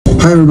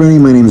Hi everybody,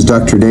 my name is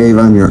Dr. Dave.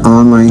 I'm your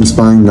online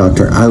spine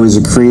doctor. I was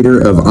a creator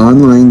of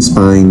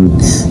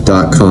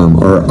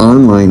onlinespine.com or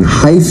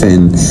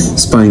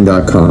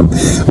online-spine.com,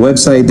 a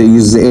website that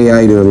uses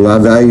AI to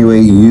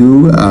evaluate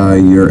you,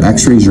 your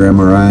x-rays, your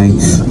MRI,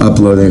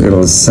 upload it,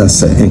 it'll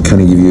assess it and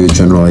kind of give you a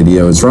general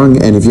idea what's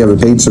wrong. And if you have a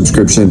paid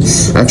subscription,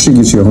 it actually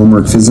gives you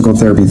homework, physical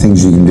therapy,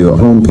 things you can do at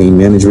home, pain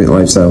management,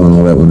 lifestyle, and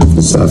all that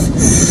wonderful stuff.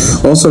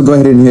 Also, go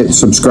ahead and hit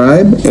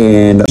subscribe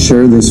and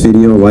share this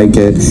video, like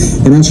it,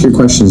 and ask your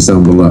questions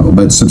down below.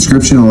 But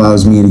subscription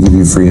allows me to give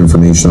you free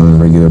information on a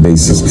regular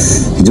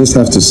basis. You just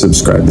have to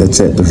subscribe. That's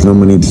it. There's no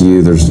money to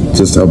you. There's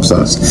just helps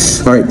us.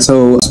 All right,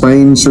 so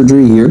spine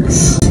surgery here.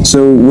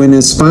 So when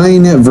a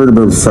spine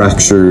vertebra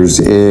fractures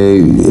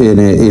and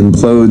it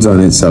implodes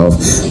on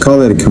itself,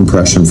 call it a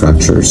compression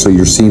fracture. So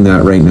you're seeing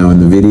that right now in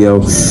the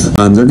video.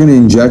 They're going to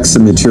inject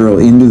some material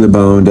into the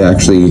bone to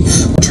actually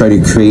try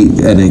to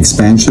create an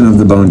expansion of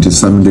the bone to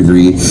some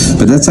degree,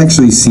 but that's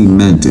actually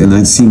cement, and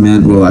that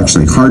cement will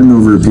actually harden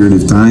over a period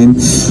of time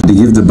to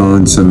give the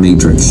bone some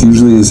matrix.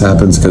 Usually this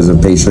happens because the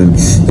patient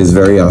is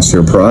very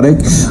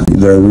osteoporotic.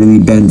 They're really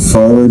bent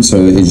forward, so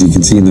as you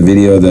can see in the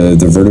video,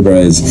 the vertebra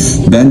is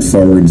bent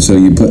forward, so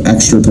you put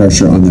extra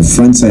pressure on the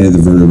front side of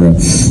the vertebra.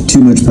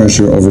 Too much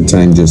pressure over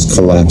time just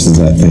collapses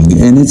that thing,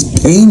 and it's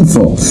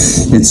painful.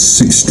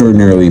 It's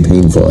extraordinarily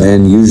painful,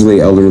 and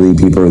usually elderly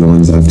people are the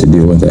ones that have to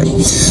deal with it.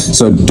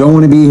 So don't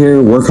want to be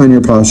here, work on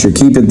your posture,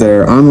 keep it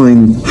there,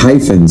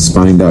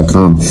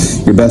 online-spine.com,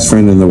 your best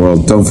friend in the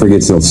world. Don't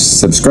forget to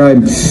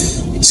subscribe.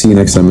 See you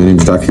next time. My name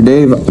is Dr.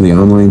 Dave, I'm the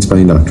Online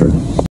Spine Doctor.